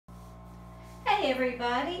Hi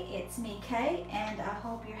everybody, it's me Kate, and I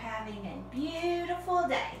hope you're having a beautiful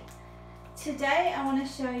day. Today I want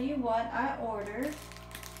to show you what I ordered.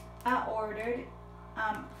 I ordered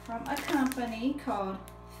from a company called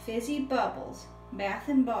Fizzy Bubbles Bath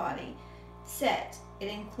and Body set. It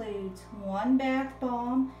includes one bath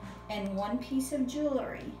bomb and one piece of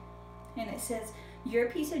jewelry, and it says your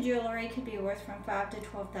piece of jewelry could be worth from $5,000 to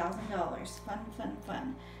 $12,000. Fun, fun,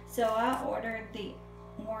 fun. So I ordered the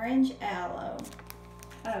orange aloe.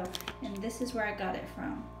 Oh, and this is where I got it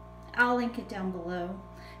from. I'll link it down below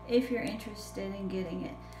if you're interested in getting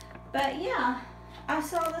it. But yeah, I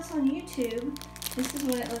saw this on YouTube. This is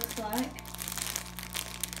what it looks like.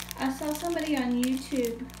 I saw somebody on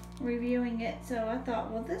YouTube reviewing it, so I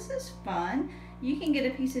thought, well, this is fun. You can get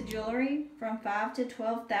a piece of jewelry from $5,000 to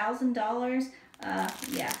 $12,000.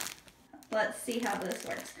 Yeah, let's see how this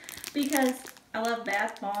works, because I love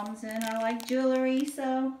bath bombs and I like jewelry,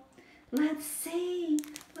 so let's see.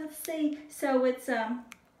 So it's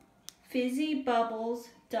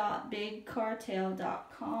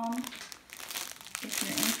fizzybubbles.bigcartel.com if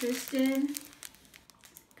you're interested.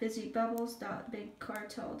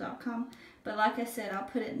 Fizzybubbles.bigcartel.com. But like I said, I'll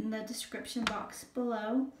put it in the description box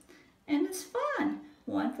below. And it's fun.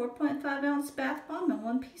 One 4.5 ounce bath bomb and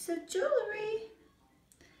one piece of jewelry.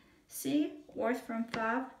 See, worth from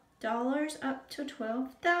 $5 up to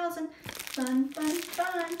 $12,000. Fun, fun,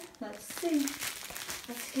 fun. Let's see.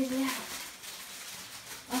 Let's get it out.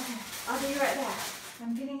 Okay, I'll be right back.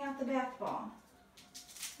 I'm getting out the bath bomb.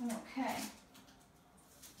 Okay.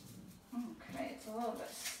 Okay, it's a little bit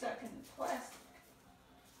stuck in the plastic.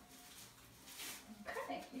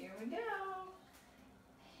 Okay, here we go.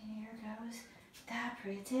 Here goes the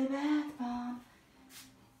pretty bath bomb.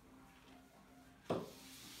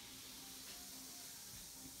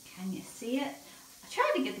 Can you see it? I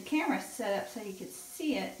tried to get the camera set up so you could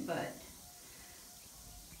see it, but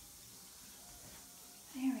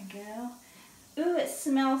there we go. Ooh, it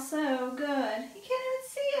smells so good. You can't even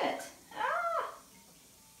see it. Ah!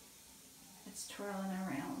 It's twirling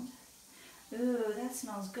around. Ooh, that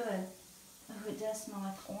smells good. Oh, it does smell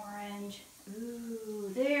like orange.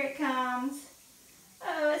 Ooh, there it comes.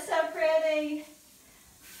 Oh, it's so pretty.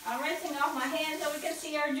 I'm rinsing off my hands so we can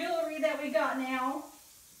see our jewelry that we got now.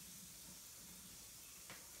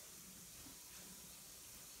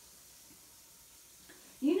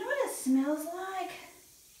 You know what it smells like?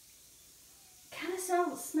 Kind of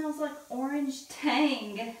smells like orange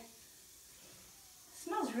tang. It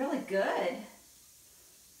smells really good.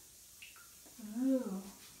 Ooh.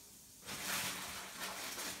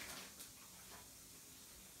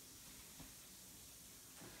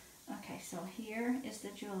 Okay, so here is the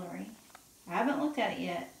jewelry. I haven't looked at it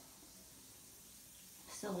yet.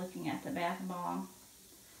 Still looking at the bath bomb.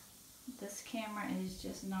 This camera is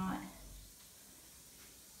just not.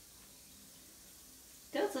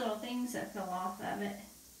 Those little things that fell off of it.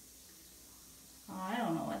 Oh, I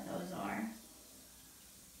don't know what those are.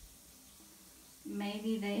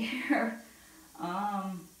 Maybe they're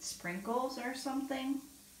sprinkles or something.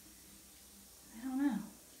 I don't know.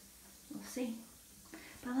 We'll see.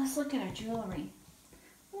 But let's look at our jewelry.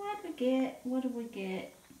 What did we get? What did we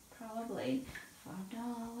get? Probably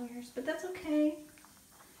 $5, but that's okay.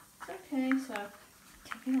 It's okay. So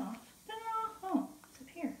take it off. Oh, it's up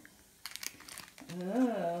here.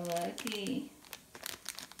 Oh, lucky.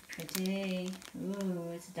 Pretty.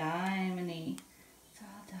 Ooh, it's diamondy. It's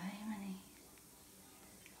all diamondy.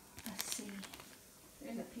 Let's see.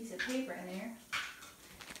 There's a piece of paper in there.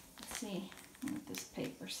 Let's see what this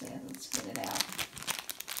paper says. Let's get it out.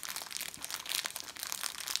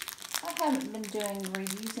 I haven't been doing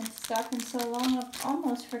reviews and stuff in so long, I've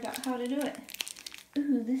almost forgot how to do it.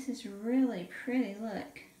 Ooh, this is really pretty.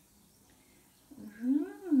 Look. Ooh,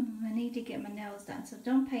 I need to get my nails done, so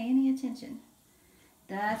don't pay any attention.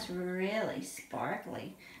 That's really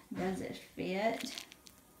sparkly. Does it fit?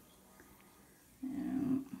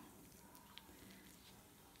 Ooh,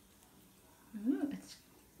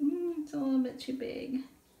 it's a little bit too big.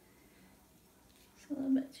 It's a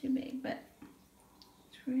little bit too big, but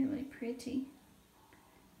it's really pretty.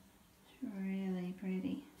 It's really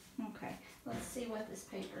pretty. Okay, let's see what this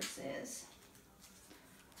paper says.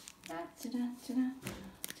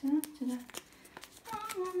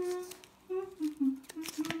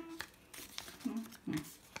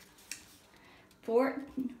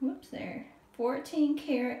 Whoops there. 14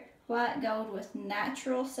 karat white gold with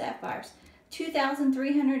natural sapphires.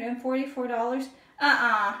 $2,344.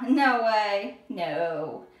 No way.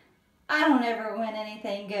 No. I don't ever win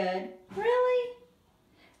anything good. Really?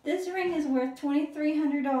 This ring is worth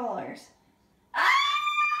 $2,300.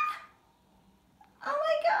 Ah! Oh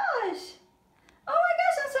my gosh.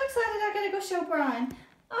 show Brian.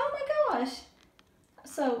 Oh my gosh.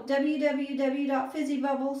 So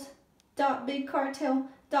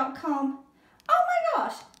www.fizzybubbles.bigcartel.com. Oh my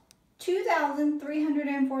gosh.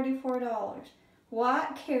 $2,344.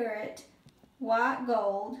 White carat, white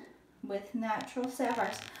gold with natural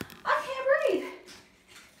sapphires. I can't breathe.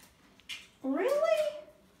 Really?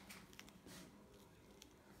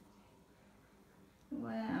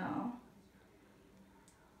 Wow.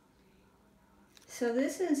 So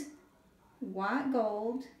this is white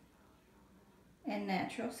gold and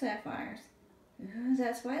natural sapphires. Ooh,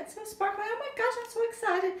 that's why it's so sparkly. Oh my gosh, I'm so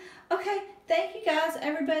excited. Okay, thank you guys.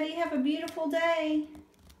 Everybody have a beautiful day.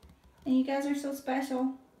 And you guys are so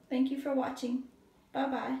special. Thank you for watching.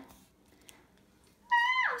 Bye-bye. Ah,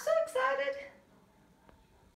 I'm so excited.